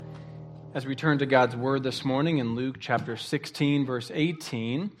As we turn to God's Word this morning in Luke chapter 16, verse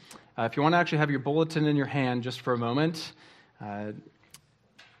 18, if you want to actually have your bulletin in your hand just for a moment,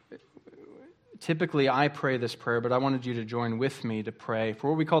 typically I pray this prayer, but I wanted you to join with me to pray for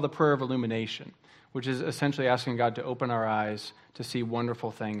what we call the prayer of illumination, which is essentially asking God to open our eyes to see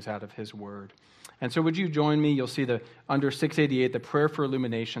wonderful things out of His Word. And so would you join me? You'll see under 688, the prayer for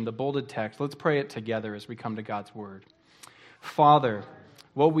illumination, the bolded text. Let's pray it together as we come to God's Word. Father,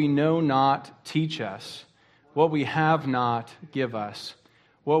 what we know not, teach us. What we have not, give us.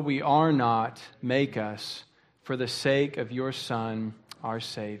 What we are not, make us, for the sake of your Son, our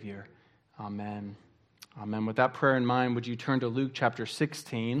Savior. Amen. Amen. With that prayer in mind, would you turn to Luke chapter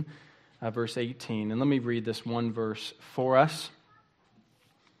 16, verse 18. And let me read this one verse for us.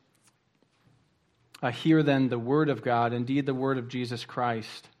 Hear then the word of God, indeed the word of Jesus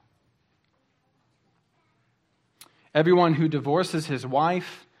Christ. Everyone who divorces his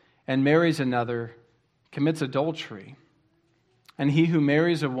wife and marries another commits adultery, and he who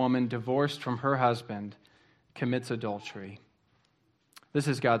marries a woman divorced from her husband commits adultery. This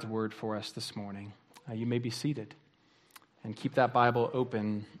is God's word for us this morning. You may be seated and keep that Bible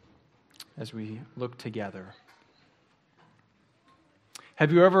open as we look together.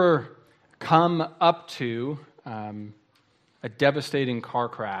 Have you ever come up to a devastating car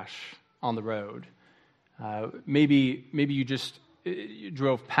crash on the road? Maybe you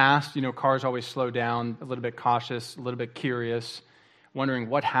drove past. Cars always slow down, a little bit cautious, a little bit curious, wondering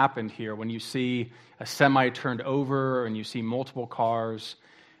what happened here. When you see a semi turned over and you see multiple cars,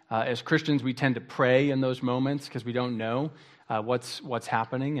 as Christians, we tend to pray in those moments because we don't know what's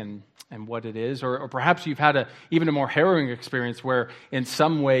happening and what it is. Or perhaps you've had even a more harrowing experience where in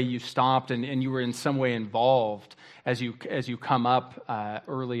some way you stopped and you were in some way involved as you come up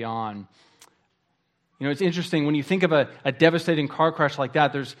early on. It's interesting when you think of a devastating car crash like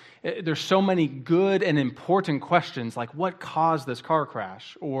that, there's so many good and important questions like what caused this car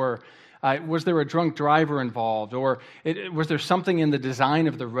crash? Or was there a drunk driver involved? Or was there something in the design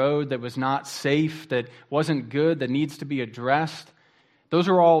of the road that was not safe, that wasn't good, that needs to be addressed? Those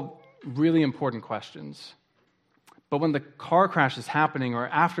are all really important questions. But when the car crash is happening or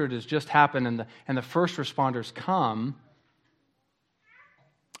after it has just happened and the first responders come,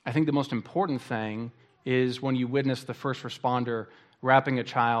 I think the most important thing is when you witness the first responder wrapping a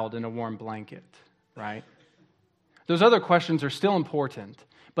child in a warm blanket, right? Those other questions are still important,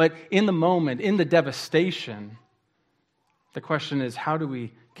 but in the moment, in the devastation, the question is, how do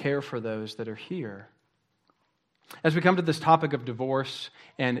we care for those that are here? As we come to this topic of divorce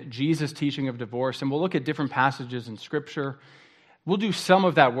and Jesus' teaching of divorce, and we'll look at different passages in Scripture, we'll do some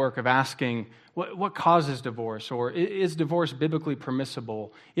of that work of asking, what causes divorce? Or is divorce biblically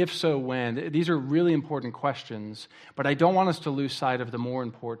permissible? If so, when? These are really important questions, but I don't want us to lose sight of the more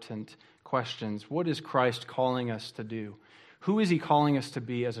important questions. What is Christ calling us to do? Who is He calling us to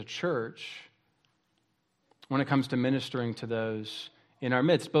be as a church when it comes to ministering to those in our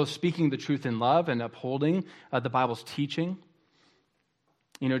midst, both speaking the truth in love and upholding the Bible's teaching?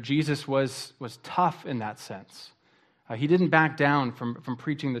 Jesus was tough in that sense. He didn't back down from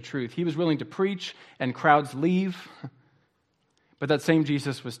preaching the truth. He was willing to preach and crowds leave. But that same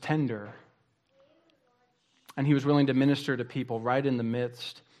Jesus was tender. And He was willing to minister to people right in the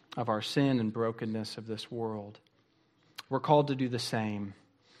midst of our sin and brokenness of this world. We're called to do the same.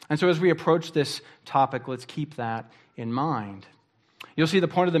 And so as we approach this topic, let's keep that in mind. You'll see the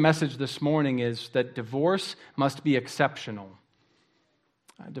point of the message this morning is that divorce must be exceptional.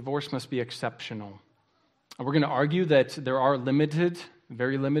 Divorce must be exceptional. We're going to argue that there are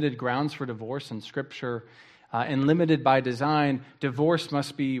very limited grounds for divorce in Scripture, and limited by design. Divorce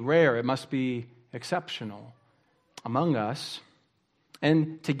must be rare. It must be exceptional among us.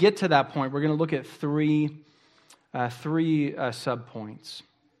 And to get to that point, we're going to look at three subpoints.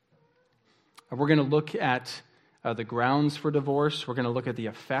 We're going to look at the grounds for divorce. We're going to look at the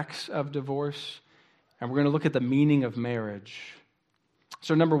effects of divorce. And we're going to look at the meaning of marriage.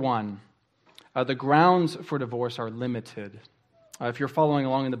 So number one, the grounds for divorce are limited. If you're following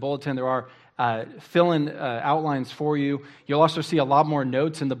along in the bulletin, there are fill-in outlines for you. You'll also see a lot more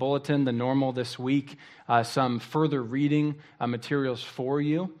notes in the bulletin than normal this week, some further reading materials for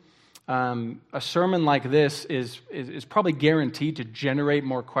you. A sermon like this is probably guaranteed to generate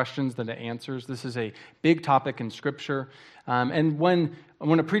more questions than it answers. This is a big topic in Scripture. And when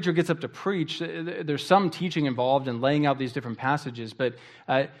a preacher gets up to preach, there's some teaching involved in laying out these different passages, but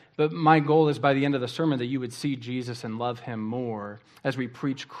my goal is by the end of the sermon that you would see Jesus and love him more as we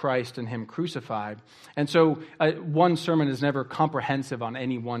preach Christ and him crucified. And so one sermon is never comprehensive on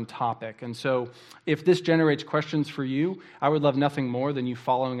any one topic. And so if this generates questions for you, I would love nothing more than you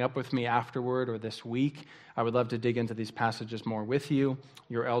following up with me afterward or this week. I would love to dig into these passages more with you,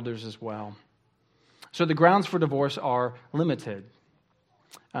 your elders as well. So the grounds for divorce are limited.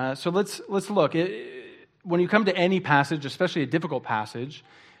 So let's look. When you come to any passage, especially a difficult passage,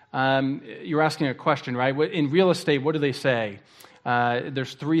 you're asking a question, right? In real estate, what do they say?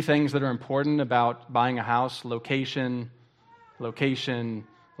 There's three things that are important about buying a house: location, location,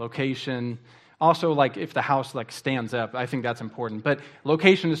 location. Also, like if the house like stands up, I think that's important. But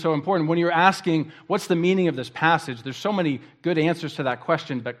location is so important. When you're asking, what's the meaning of this passage? There's so many good answers to that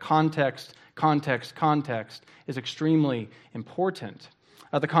question, but context is extremely important.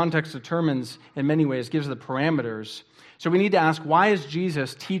 The context determines, in many ways, gives the parameters. So we need to ask, why is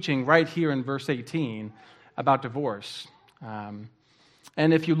Jesus teaching right here in verse 18 about divorce?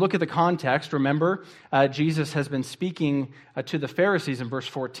 And if you look at the context, remember, Jesus has been speaking to the Pharisees in verse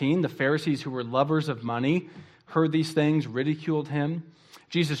 14. The Pharisees who were lovers of money heard these things, ridiculed him.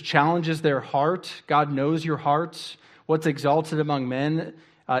 Jesus challenges their heart. God knows your hearts. What's exalted among men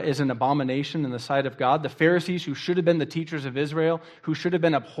is an abomination in the sight of God. The Pharisees, who should have been the teachers of Israel, who should have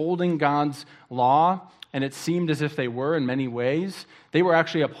been upholding God's law, and it seemed as if they were in many ways, they were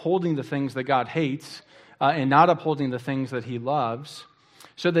actually upholding the things that God hates and not upholding the things that he loves.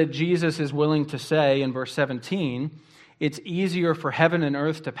 So that Jesus is willing to say in verse 17, it's easier for heaven and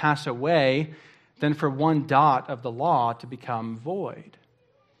earth to pass away than for one dot of the law to become void.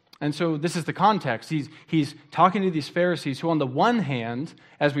 And so this is the context. He's talking to these Pharisees who, on the one hand,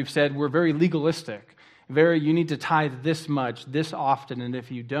 as we've said, were very legalistic. You need to tithe this much, this often, and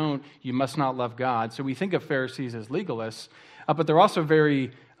if you don't, you must not love God. So we think of Pharisees as legalists, but they're also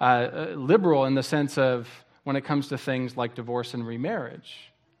very liberal in the sense of when it comes to things like divorce and remarriage.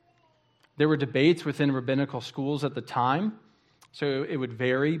 There were debates within rabbinical schools at the time, so it would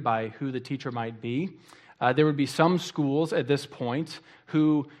vary by who the teacher might be. There would be some schools at this point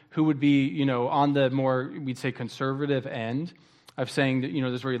who would be, on the more, we'd say, conservative end of saying that,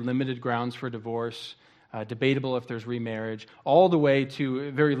 there's very limited grounds for divorce, debatable if there's remarriage, all the way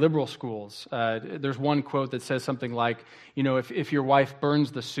to very liberal schools. There's one quote that says something like, if your wife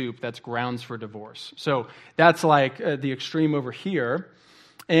burns the soup, that's grounds for divorce. So that's like the extreme over here.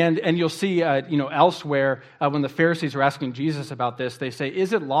 And you'll see, elsewhere, when the Pharisees are asking Jesus about this, they say,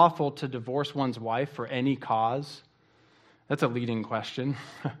 is it lawful to divorce one's wife for any cause? That's a leading question.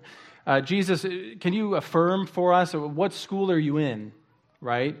 Jesus, can you affirm for us, what school are you in,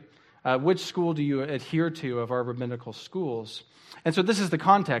 right? Which school do you adhere to of our rabbinical schools? And so this is the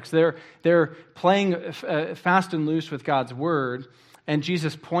context. They're playing fast and loose with God's word, and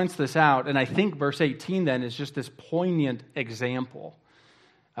Jesus points this out. And I think verse 18 then is just this poignant example.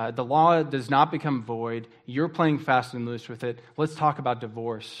 The law does not become void. You're playing fast and loose with it. Let's talk about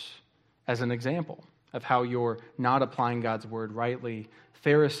divorce as an example of how you're not applying God's word rightly,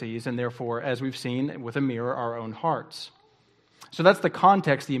 Pharisees, and therefore, as we've seen, with a mirror, our own hearts. So that's the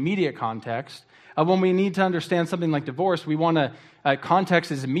context, the immediate context. When we need to understand something like divorce, we want to, context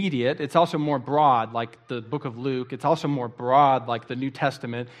is immediate. It's also more broad, like the book of Luke. It's also more broad, like the New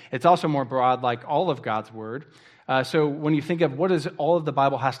Testament. It's also more broad, like all of God's word. So when you think of what does all of the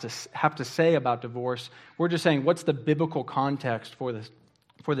Bible have to say about divorce, we're just saying, what's the biblical context for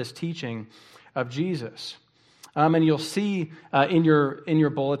this teaching of Jesus? And you'll see in your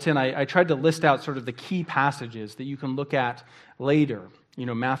bulletin, I tried to list out sort of the key passages that you can look at later.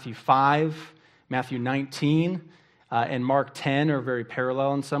 Matthew 5, Matthew 19, and Mark 10 are very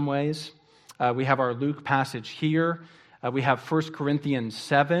parallel in some ways. We have our Luke passage here. We have 1 Corinthians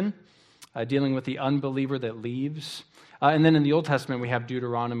 7, dealing with the unbeliever that leaves. And then in the Old Testament, we have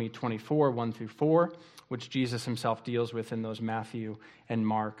Deuteronomy 24, 1 through 4, which Jesus himself deals with in those Matthew and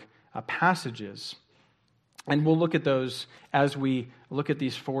Mark passages. And we'll look at those as we look at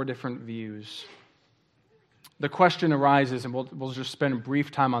these four different views. The question arises, and we'll just spend a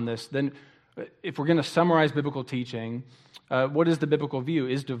brief time on this. Then, if we're going to summarize biblical teaching, what is the biblical view?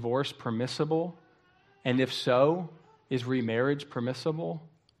 Is divorce permissible? And if so, is remarriage permissible?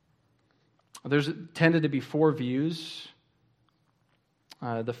 There's tended to be four views.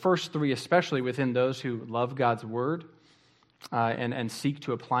 The first three, especially within those who love God's word and seek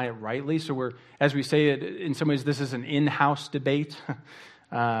to apply it rightly. So as we say it, in some ways, this is an in-house debate.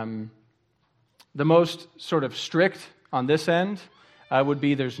 The most sort of strict on this end would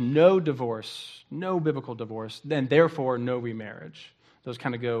be there's no divorce, no biblical divorce, then therefore no remarriage. Those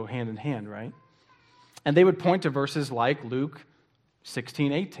kind of go hand in hand, right? And they would point to verses like Luke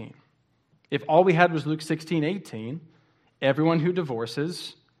 16:18. If all we had was Luke 16:18, everyone who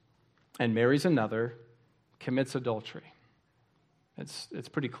divorces and marries another commits adultery. It's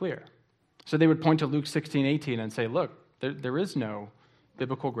pretty clear. So they would point to Luke 16:18 and say, look, there is no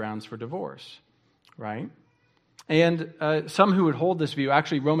biblical grounds for divorce, right? And some who would hold this view,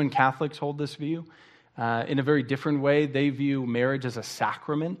 actually Roman Catholics hold this view in a very different way. They view marriage as a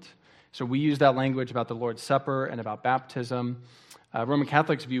sacrament. So we use that language about the Lord's Supper and about baptism. Roman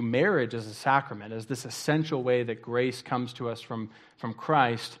Catholics view marriage as a sacrament, as this essential way that grace comes to us from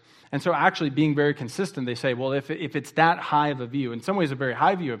Christ. And so actually being very consistent, they say, well, if it's that high of a view, in some ways a very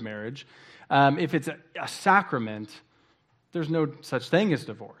high view of marriage, if it's a sacrament, there's no such thing as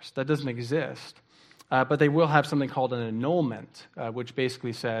divorce. That doesn't exist. But they will have something called an annulment, which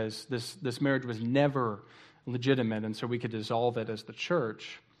basically says this marriage was never legitimate, and so we could dissolve it as the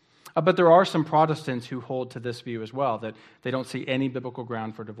church. But there are some Protestants who hold to this view as well, that they don't see any biblical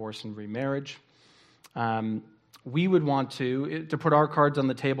ground for divorce and remarriage. We would want to put our cards on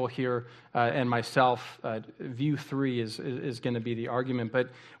the table here, and myself, view 3 is going to be the argument.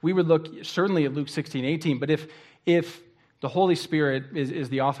 But we would look certainly at Luke 16:18. But if the Holy Spirit is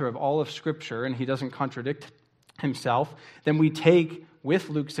the author of all of Scripture and he doesn't contradict himself, then we take with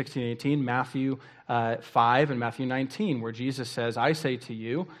Luke 16:18, Matthew 5 and Matthew 19, where Jesus says, I say to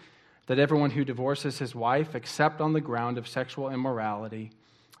you that everyone who divorces his wife, except on the ground of sexual immorality,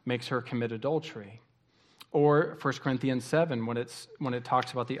 makes her commit adultery. Or 1 Corinthians 7, when it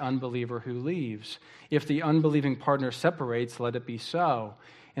talks about the unbeliever who leaves. If the unbelieving partner separates, let it be so.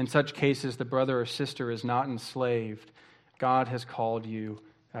 In such cases, the brother or sister is not enslaved. God has called you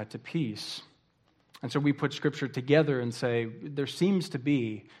to peace. And so we put Scripture together and say there seems to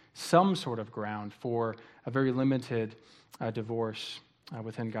be some sort of ground for a very limited divorce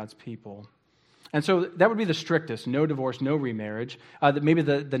within God's people. And so that would be the strictest, no divorce, no remarriage. Maybe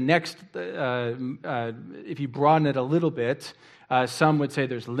the next, if you broaden it a little bit, some would say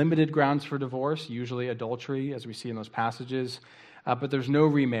there's limited grounds for divorce, usually adultery, as we see in those passages, but there's no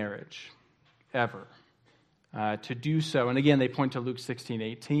remarriage, ever. To do so, and again, they point to Luke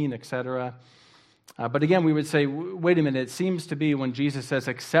 16:18, etc. But again, we would say, wait a minute, it seems to be when Jesus says,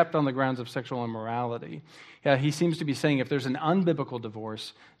 except on the grounds of sexual immorality, he seems to be saying if there's an unbiblical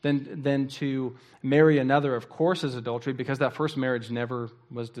divorce, then to marry another, of course, is adultery, because that first marriage never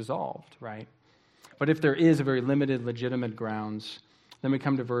was dissolved, right? But if there is a very limited, legitimate grounds, then we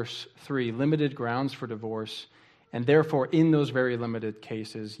come to verse 3, limited grounds for divorce, and therefore, in those very limited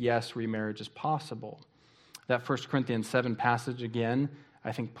cases, yes, remarriage is possible. That 1 Corinthians 7 passage, again,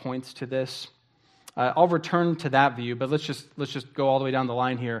 I think points to this. I'll return to that view, but let's just go all the way down the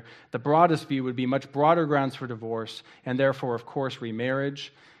line here. The broadest view would be much broader grounds for divorce, and therefore, of course,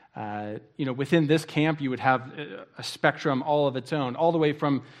 remarriage. Within this camp, you would have a spectrum all of its own, all the way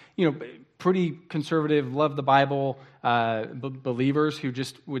from, pretty conservative, love the Bible believers who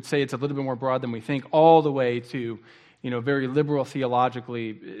just would say it's a little bit more broad than we think, all the way to, very liberal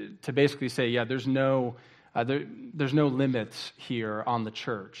theologically to basically say, yeah, there's no limits here on the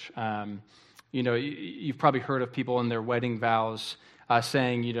church. You've probably heard of people in their wedding vows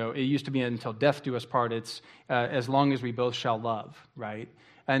saying, it used to be until death do us part. It's as long as we both shall love, right?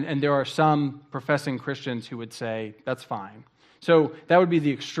 And there are some professing Christians who would say, that's fine. So that would be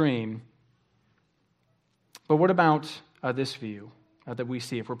the extreme. But what about this view that we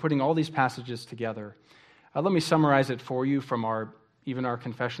see? If we're putting all these passages together, let me summarize it for you from our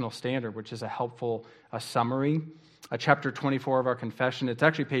confessional standard, which is a helpful summary. Chapter 24 of our confession. It's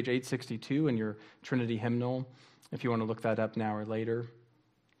actually page 862 in your Trinity hymnal, if you want to look that up now or later.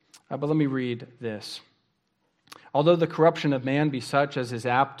 But let me read this. Although the corruption of man be such as is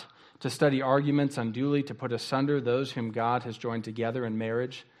apt to study arguments unduly to put asunder those whom God has joined together in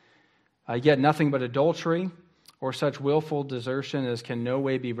marriage, yet nothing but adultery or such willful desertion as can no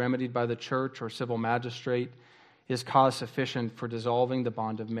way be remedied by the church or civil magistrate is cause sufficient for dissolving the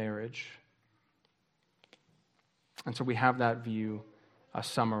bond of marriage. And so we have that view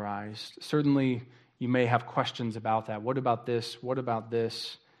summarized. Certainly, you may have questions about that. What about this? What about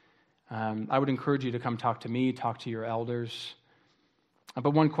this? I would encourage you to come talk to me, talk to your elders.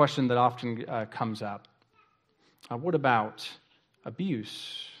 But one question that often comes up, what about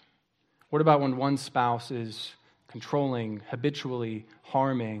abuse? What about when one spouse is controlling, habitually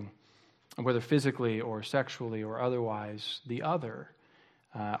harming, whether physically or sexually or otherwise, the other?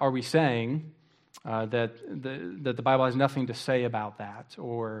 Are we saying that the Bible has nothing to say about that?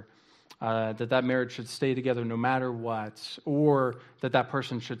 Or that marriage should stay together no matter what, or that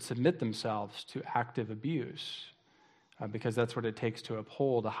person should submit themselves to active abuse, because that's what it takes to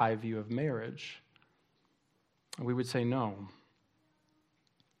uphold a high view of marriage. We would say no.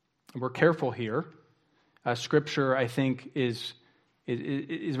 We're careful here. Scripture, I think, is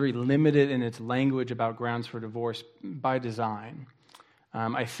very limited in its language about grounds for divorce by design.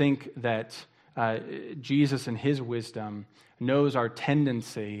 I think that Jesus in his wisdom knows our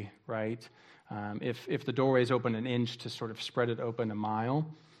tendency, right? If the doorway is open an inch, to sort of spread it open a mile.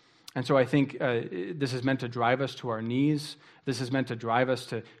 And so I think this is meant to drive us to our knees. This is meant to drive us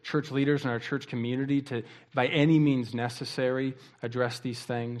to church leaders in our church community to, by any means necessary, address these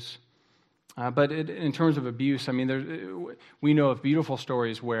things. But in terms of abuse, I mean, we know of beautiful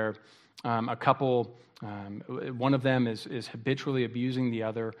stories where a couple, one of them is habitually abusing the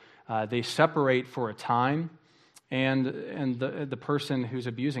other. They separate for a time, and the person who's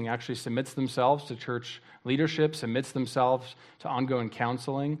abusing actually submits themselves to church leadership, submits themselves to ongoing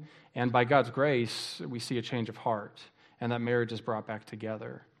counseling, and by God's grace, we see a change of heart, and that marriage is brought back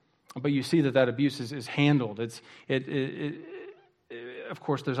together. But you see that abuse is handled. Of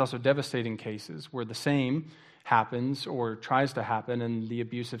course, there's also devastating cases where the same happens or tries to happen, and the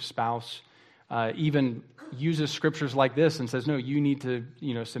abusive spouse even uses scriptures like this and says, no, you need to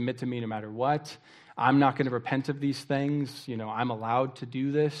submit to me no matter what. I'm not going to repent of these things. I'm allowed to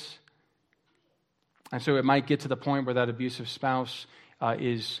do this. And so it might get to the point where that abusive spouse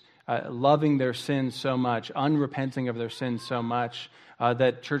is loving their sin so much, unrepenting of their sin so much,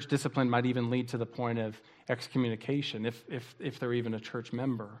 that church discipline might even lead to the point of excommunication if they're even a church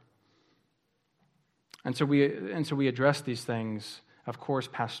member. And so we address these things, of course,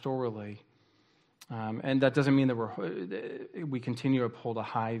 pastorally. And that doesn't mean that we continue to uphold a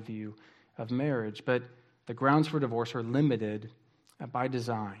high view of marriage, but the grounds for divorce are limited by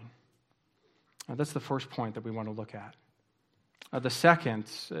design. That's the first point that we want to look at. The second,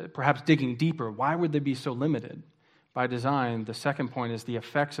 perhaps digging deeper, why would they be so limited by design? The second point is the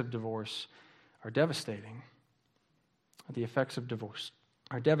effects of divorce are devastating. The effects of divorce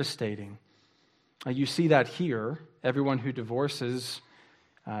are devastating. You see that here. Everyone who divorces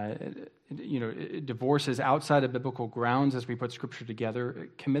outside of biblical grounds, as we put Scripture together,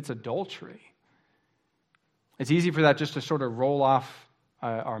 commits adultery. It's easy for that just to sort of roll off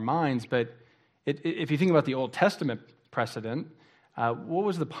our minds, but if you think about the Old Testament precedent, what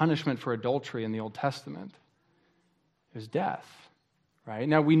was the punishment for adultery in the Old Testament? It was death, right?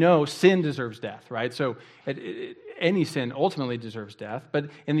 Now, we know sin deserves death, right? So any sin ultimately deserves death. But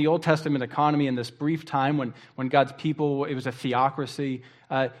in the Old Testament economy, in this brief time when God's people, it was a theocracy,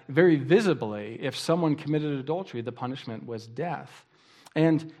 very visibly, if someone committed adultery, the punishment was death.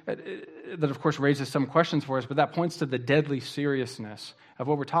 And that, of course, raises some questions for us, but that points to the deadly seriousness of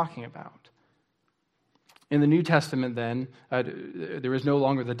what we're talking about. In the New Testament, then, there is no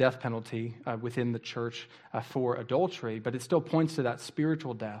longer the death penalty within the church for adultery, but it still points to that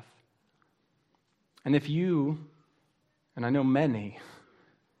spiritual death. And if you, and I know many,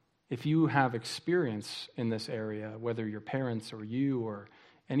 if you have experience in this area, whether your parents or you or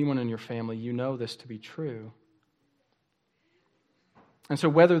anyone in your family, you know this to be true. And so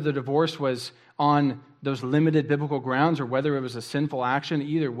whether the divorce was on those limited biblical grounds or whether it was a sinful action,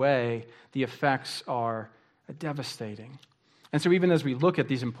 either way, the effects are devastating. And so even as we look at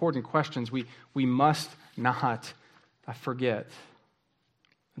these important questions, we must not forget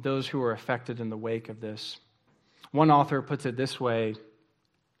those who are affected in the wake of this. One author puts it this way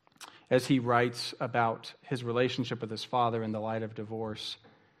as he writes about his relationship with his father in the light of divorce.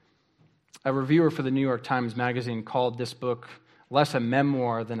 A reviewer for the New York Times Magazine called this book less a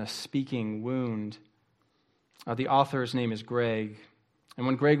memoir than a speaking wound. The author's name is Greg. And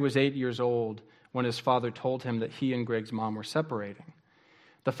when Greg was 8 years old, when his father told him that he and Greg's mom were separating,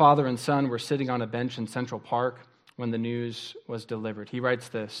 the father and son were sitting on a bench in Central Park when the news was delivered. He writes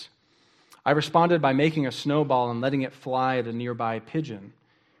this: I responded by making a snowball and letting it fly at a nearby pigeon.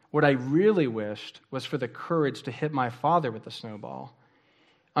 What I really wished was for the courage to hit my father with the snowball.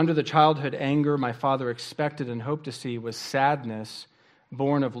 Under the childhood anger my father expected and hoped to see was sadness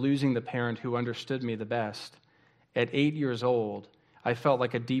born of losing the parent who understood me the best. At 8 years old, I felt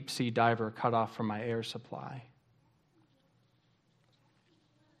like a deep-sea diver cut off from my air supply.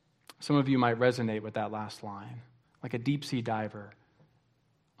 Some of you might resonate with that last line. Like a deep-sea diver,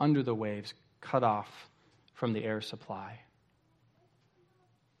 under the waves, cut off from the air supply.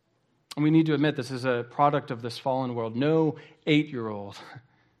 And we need to admit this is a product of this fallen world. No 8-year-old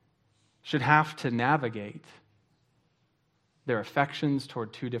should have to navigate their affections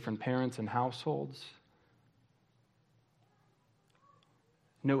toward two different parents and households.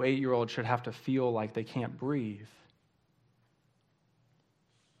 No 8-year-old should have to feel like they can't breathe.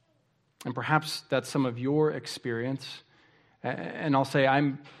 And perhaps that's some of your experience. And I'll say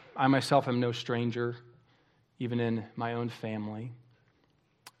I myself am no stranger, even in my own family.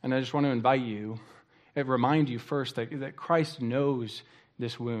 And I just want to invite you, and remind you first that Christ knows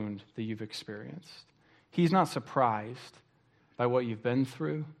this wound that you've experienced. He's not surprised by what you've been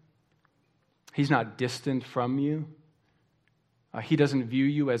through. He's not distant from you. He doesn't view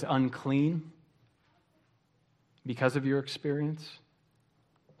you as unclean because of your experience.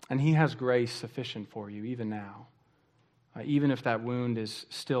 And he has grace sufficient for you even now. Even if that wound is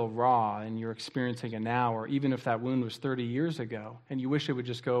still raw and you're experiencing it now, or even if that wound was 30 years ago and you wish it would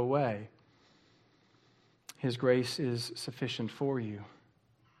just go away, his grace is sufficient for you.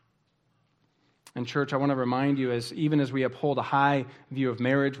 And church, I want to remind you, even as we uphold a high view of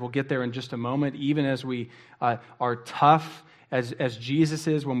marriage, we'll get there in just a moment, even as we are tough as Jesus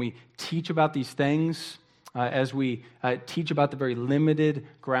is when we teach about these things, as we teach about the very limited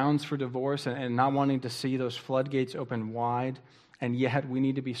grounds for divorce and not wanting to see those floodgates open wide, and yet we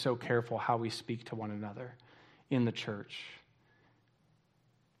need to be so careful how we speak to one another in the church.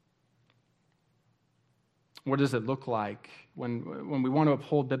 What does it look like when we want to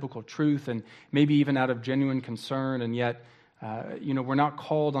uphold biblical truth, and maybe even out of genuine concern, and yet we're not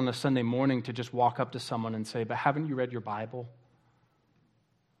called on a Sunday morning to just walk up to someone and say, "But haven't you read your Bible?"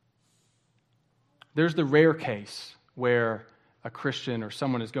 There's the rare case where a Christian or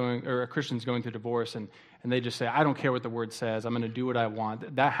a Christian's going through divorce and they just say, "I don't care what the word says, I'm going to do what I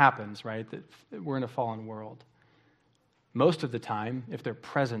want." That happens, right? That we're in a fallen world. Most of the time, if they're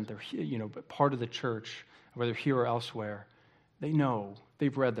present, they're part of the church, whether here or elsewhere, they know,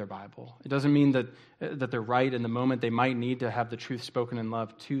 they've read their Bible. It doesn't mean that they're right in the moment. They might need to have the truth spoken in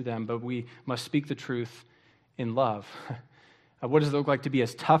love to them, but we must speak the truth in love. What does it look like to be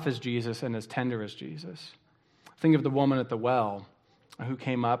as tough as Jesus and as tender as Jesus? Think of the woman at the well who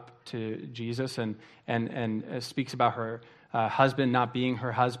came up to Jesus and speaks about her husband not being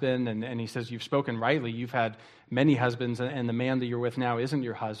her husband, and he says, "You've spoken rightly. You've had many husbands, and the man that you're with now isn't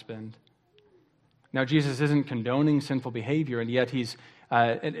your husband." Now, Jesus isn't condoning sinful behavior, and yet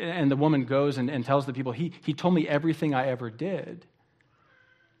and the woman goes and tells the people, he told me everything I ever did.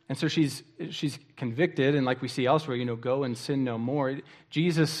 And so she's convicted, and like we see elsewhere, go and sin no more.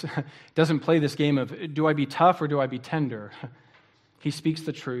 Jesus doesn't play this game of, do I be tough or do I be tender? He speaks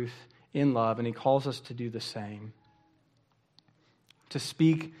the truth in love, and he calls us to do the same. To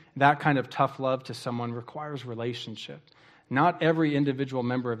speak that kind of tough love to someone requires relationship. Not every individual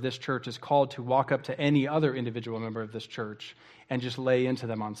member of this church is called to walk up to any other individual member of this church and just lay into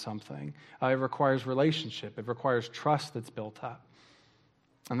them on something. It requires relationship. It requires trust that's built up.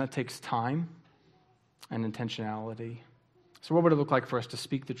 And that takes time and intentionality. So what would it look like for us to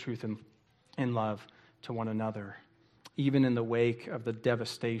speak the truth in love to one another, even in the wake of the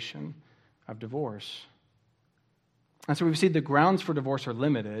devastation of divorce? And so we've seen the grounds for divorce are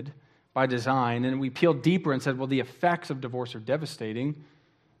limited by design, and we peeled deeper and said, well, the effects of divorce are devastating,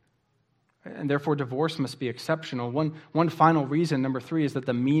 and therefore divorce must be exceptional. One final reason, number 3, is that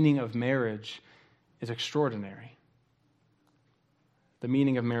the meaning of marriage is extraordinary. The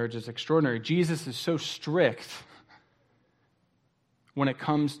meaning of marriage is extraordinary. Jesus is so strict when it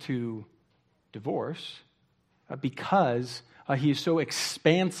comes to divorce because he is so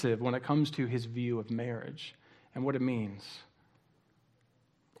expansive when it comes to his view of marriage and what it means.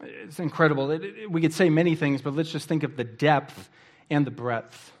 It's incredible. We could say many things, but let's just think of the depth and the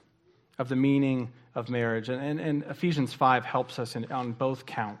breadth of the meaning of marriage. And Ephesians 5 helps us on both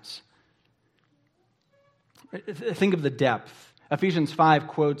counts. Think of the depth. Ephesians 5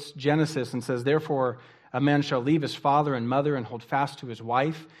 quotes Genesis and says, "Therefore a man shall leave his father and mother and hold fast to his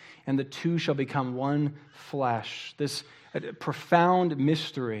wife, and the two shall become one flesh." This profound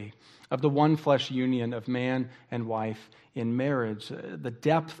mystery of the one flesh union of man and wife in marriage. The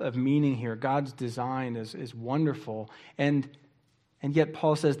depth of meaning here, God's design is wonderful. And yet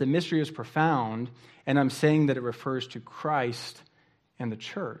Paul says the mystery is profound, and I'm saying that it refers to Christ and the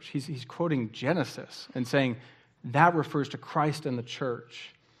church. He's quoting Genesis and saying that refers to Christ and the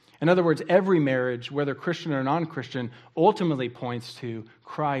church. In other words, every marriage, whether Christian or non-Christian, ultimately points to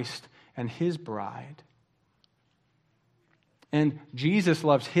Christ and his bride. And Jesus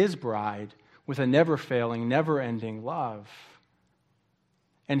loves his bride with a never-failing, never-ending love.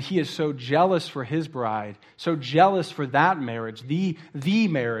 And he is so jealous for his bride, so jealous for that marriage, the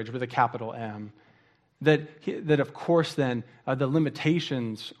marriage with a capital M, that of course then the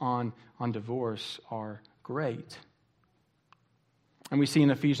limitations on divorce are great. And we see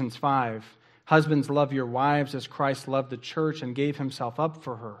in Ephesians 5 Husbands, love your wives as Christ loved the church and gave himself up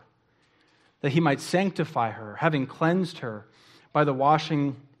for her, that he might sanctify her, having cleansed her by the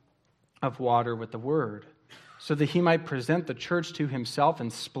washing of water with the word, so that he might present the church to himself in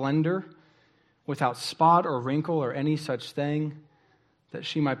splendor, without spot or wrinkle or any such thing, that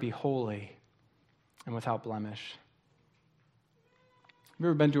she might be holy and without blemish. Have you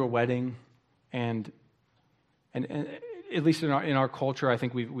ever been to a wedding and at least in our culture, I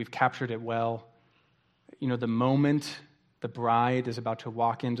think we've captured it well. You know, the moment the bride is about to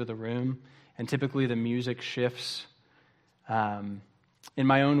walk into the room, and typically the music shifts. In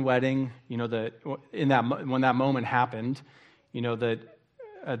my own wedding, you know, when that moment happened, you know,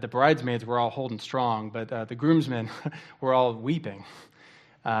 the bridesmaids were all holding strong, but the groomsmen were all weeping.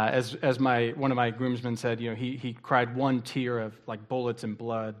 As one of my groomsmen said, you know, he cried one tear of like bullets and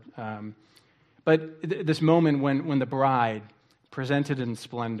blood. But this moment when the bride, presented in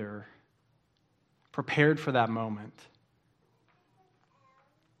splendor, prepared for that moment.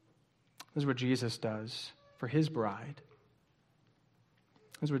 This is what Jesus does for his bride.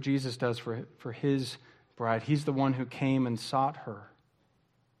 This is what Jesus does for his bride. He's the one who came and sought her.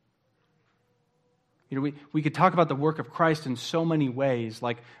 You know, we could talk about the work of Christ in so many ways,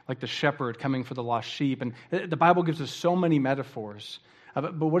 like the shepherd coming for the lost sheep. And the Bible gives us so many metaphors.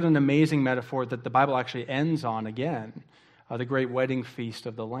 But what an amazing metaphor that the Bible actually ends on again, the great wedding feast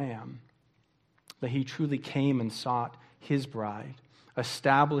of the Lamb. That he truly came and sought his bride,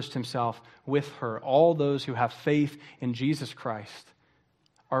 established himself with her. All those who have faith in Jesus Christ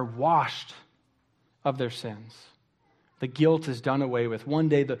are washed of their sins. The guilt is done away with. One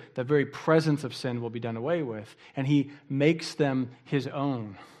day the very presence of sin will be done away with, and he makes them his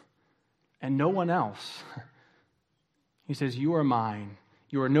own and no one else. He says, you are mine.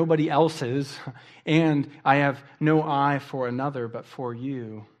 You are nobody else's, and I have no eye for another but for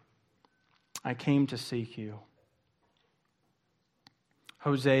you. I came to seek you.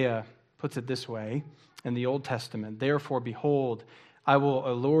 Hosea puts it this way in the Old Testament. Therefore, behold, I will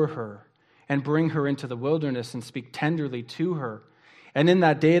allure her and bring her into the wilderness and speak tenderly to her. And in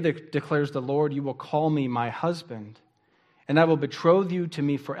that day, declares the Lord, you will call me my husband, and I will betroth you to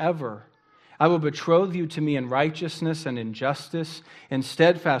me forever. I will betroth you to me in righteousness and in justice, in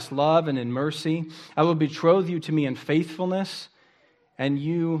steadfast love and in mercy. I will betroth you to me in faithfulness, and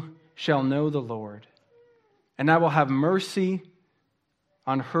you shall know the Lord. And I will have mercy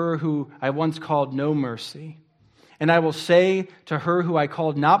on her who I once called no mercy. And I will say to her who I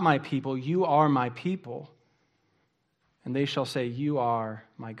called not my people, you are my people. And they shall say, you are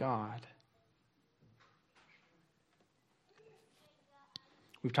my God.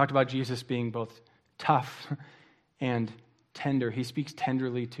 We've talked about Jesus being both tough and tender. He speaks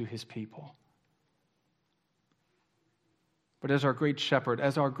tenderly to his people. But as our great shepherd,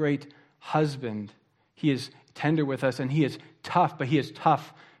 as our great husband, he is tender with us, and he is tough, but he is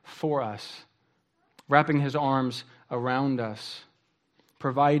tough for us, wrapping his arms around us,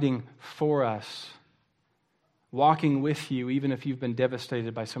 providing for us, walking with you, even if you've been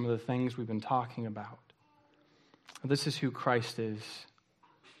devastated by some of the things we've been talking about. This is who Christ is.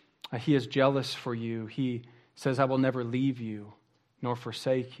 He is jealous for you. He says, I will never leave you nor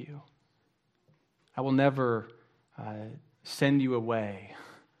forsake you. I will never send you away.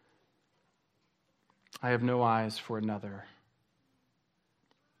 I have no eyes for another.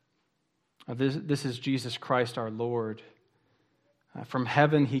 This is Jesus Christ our Lord. From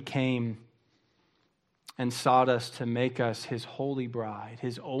heaven he came and sought us to make us his holy bride,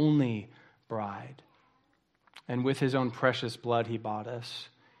 his only bride. And with his own precious blood he bought us.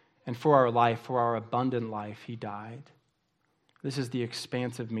 And for our life, for our abundant life, he died. This is the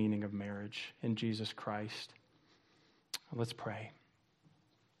expansive meaning of marriage in Jesus Christ. Let's pray.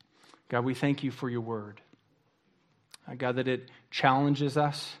 God, we thank you for your word. God, that it challenges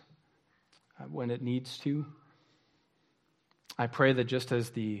us when it needs to. I pray that just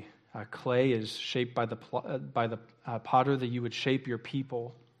as the clay is shaped by the potter, that you would shape your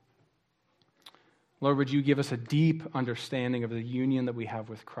people. Lord, would you give us a deep understanding of the union that we have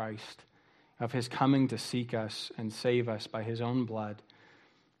with Christ, of his coming to seek us and save us by his own blood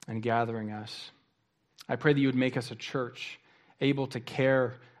and gathering us. I pray that you would make us a church able to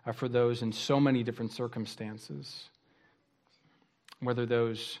care for those in so many different circumstances, whether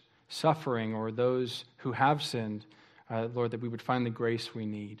those suffering or those who have sinned, Lord, that we would find the grace we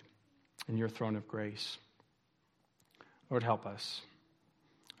need in your throne of grace. Lord, help us.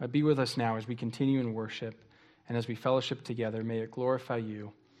 Be with us now as we continue in worship and as we fellowship together. May it glorify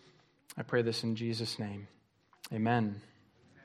you. I pray this in Jesus' name. Amen.